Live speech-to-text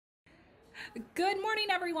Good morning,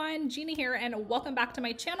 everyone. Gina here, and welcome back to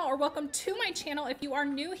my channel, or welcome to my channel if you are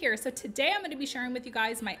new here. So today I'm going to be sharing with you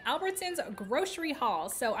guys my Albertsons grocery haul.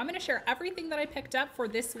 So I'm going to share everything that I picked up for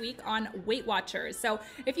this week on Weight Watchers. So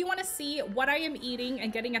if you want to see what I am eating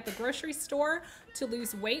and getting at the grocery store to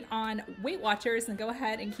lose weight on Weight Watchers, then go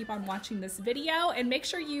ahead and keep on watching this video, and make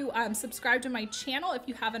sure you subscribe to my channel if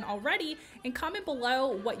you haven't already, and comment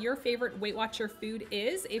below what your favorite Weight Watcher food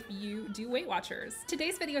is if you do Weight Watchers.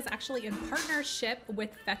 Today's video is actually in partnership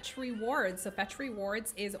with Fetch Rewards. So Fetch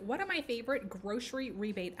Rewards is one of my favorite grocery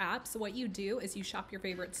rebate apps. So what you do is you shop your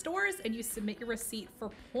favorite stores and you submit your receipt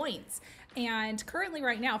for points. And currently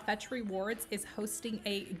right now, Fetch Rewards is hosting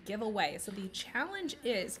a giveaway. So the challenge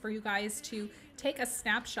is for you guys to take a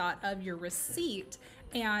snapshot of your receipt,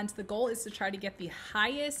 and the goal is to try to get the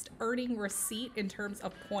highest earning receipt in terms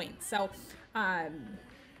of points.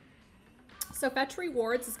 So Fetch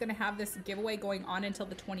Rewards is going to have this giveaway going on until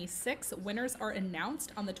the 26th. Winners are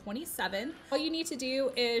announced on the 27th. All you need to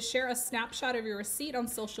do is share a snapshot of your receipt on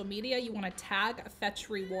social media. You want to tag Fetch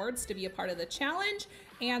Rewards to be a part of the challenge,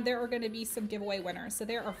 and there are going to be some giveaway winners. So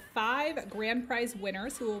there are 5 grand prize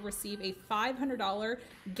winners who will receive a $500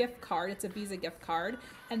 gift card. It's a Visa gift card.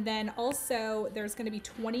 And then also there's going to be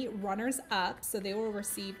 20 runners up, so they will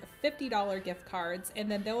receive $50 gift cards.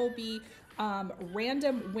 And then there will be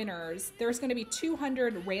random winners. There's going to be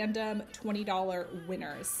 200 random $20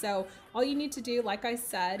 winners. So all you need to do, like I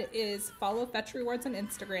said, is follow Fetch Rewards on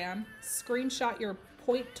Instagram, screenshot your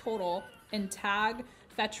point total, and tag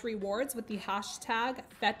Fetch Rewards with the hashtag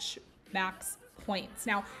FetchMaxPoints.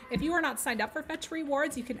 Now, if you are not signed up for Fetch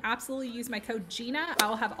Rewards, you can absolutely use my code Gina.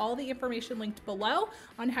 I'll have all the information linked below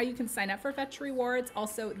on how you can sign up for Fetch Rewards,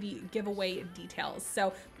 also the giveaway details.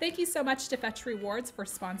 So thank you so much to Fetch Rewards for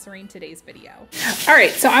sponsoring today's video. All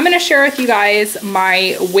right, so I'm going to share with you guys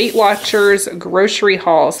my Weight Watchers grocery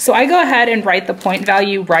haul. So I go ahead and write the point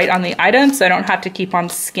value right on the item, so I don't have to keep on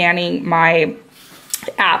scanning my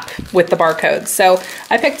app with the barcode. So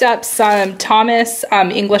I picked up some Thomas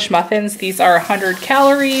English muffins. These are 100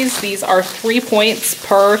 calories. These are 3 points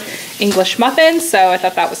per English muffin. So I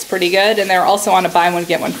thought that was pretty good. And they're also on a buy one,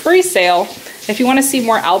 get one free sale. If you want to see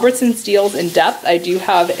more Albertsons deals in depth, I do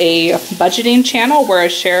have a budgeting channel where I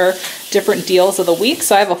share different deals of the week.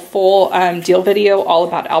 So I have a full deal video all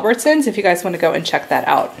about Albertsons if you guys want to go and check that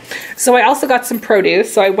out. So I also got some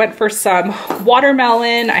produce. So I went for some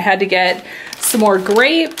watermelon. I had to get some more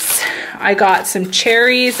grapes. I got some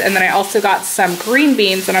cherries, and then I also got some green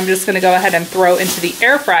beans, and I'm just going to go ahead and throw into the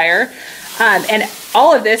air fryer. And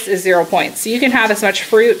all of this is 0 points. So you can have as much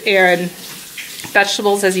fruit and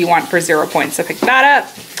vegetables as you want for 0 points. So pick that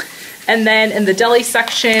up. And then in the deli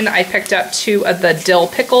section, I picked up 2 of the dill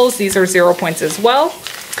pickles. These are 0 points as well.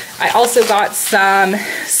 I also got some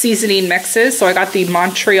seasoning mixes. So I got the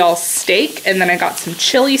Montreal steak, and then I got some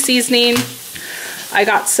chili seasoning. I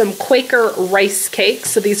got some Quaker rice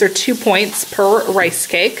cakes. So these are 2 points per rice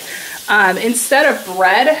cake. Instead of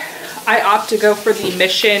bread, I opt to go for the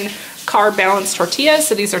Mission Carb Balanced tortillas.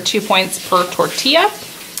 So these are 2 points per tortilla.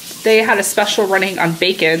 They had a special running on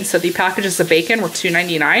bacon. So the packages of bacon were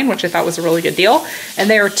 $2.99, which I thought was a really good deal. And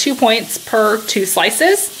they are 2 points per 2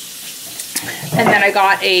 slices. And then I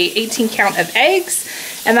got a 18 count of eggs.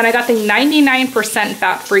 And then I got the 99%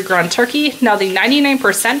 fat-free ground turkey. Now the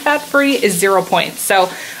 99% fat-free is 0 points. So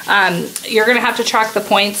you're gonna have to track the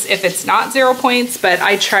points if it's not 0 points, but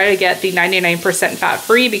I try to get the 99%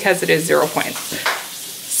 fat-free because it is 0 points.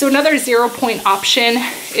 So another 0 point option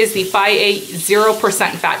is the Fai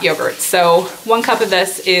 0% fat yogurt. So 1 cup of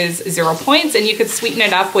this is 0 points, and you could sweeten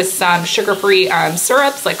it up with some sugar-free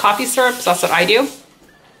syrups, like coffee syrups. That's what I do.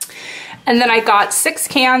 And then I got 6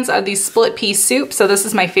 cans of these split pea soup. So this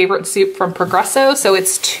is my favorite soup from Progresso. So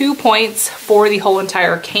it's 2 points for the whole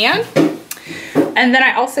entire can. And then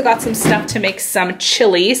I also got some stuff to make some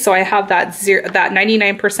chili. So I have that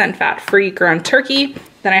 99% fat-free ground turkey.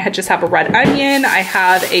 Then I just have a red onion. I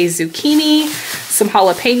have a zucchini, some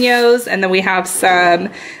jalapenos, and then we have some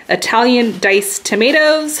Italian diced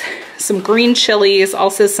tomatoes, some green chilies,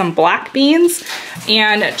 also some black beans,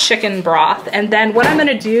 and chicken broth. And then what I'm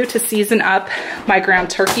gonna do to season up my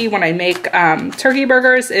ground turkey when I make turkey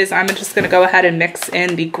burgers is I'm just gonna go ahead and mix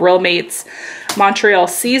in the Grill Mates Montreal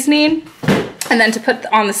seasoning. And then to put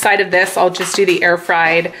on the side of this, I'll just do the air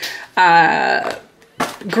fried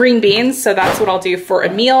green beans. So that's what I'll do for a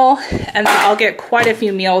meal. And then I'll get quite a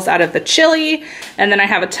few meals out of the chili. And then I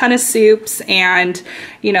have a ton of soups, and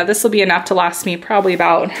you know, this will be enough to last me probably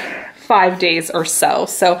about 5 days or so.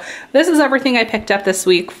 So this is everything I picked up this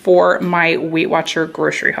week for my Weight Watcher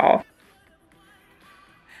grocery haul.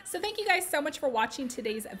 So thank you guys so much for watching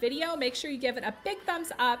today's video. Make sure you give it a big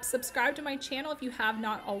thumbs up, subscribe to my channel if you have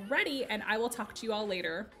not already, and I will talk to you all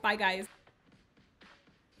later. Bye guys.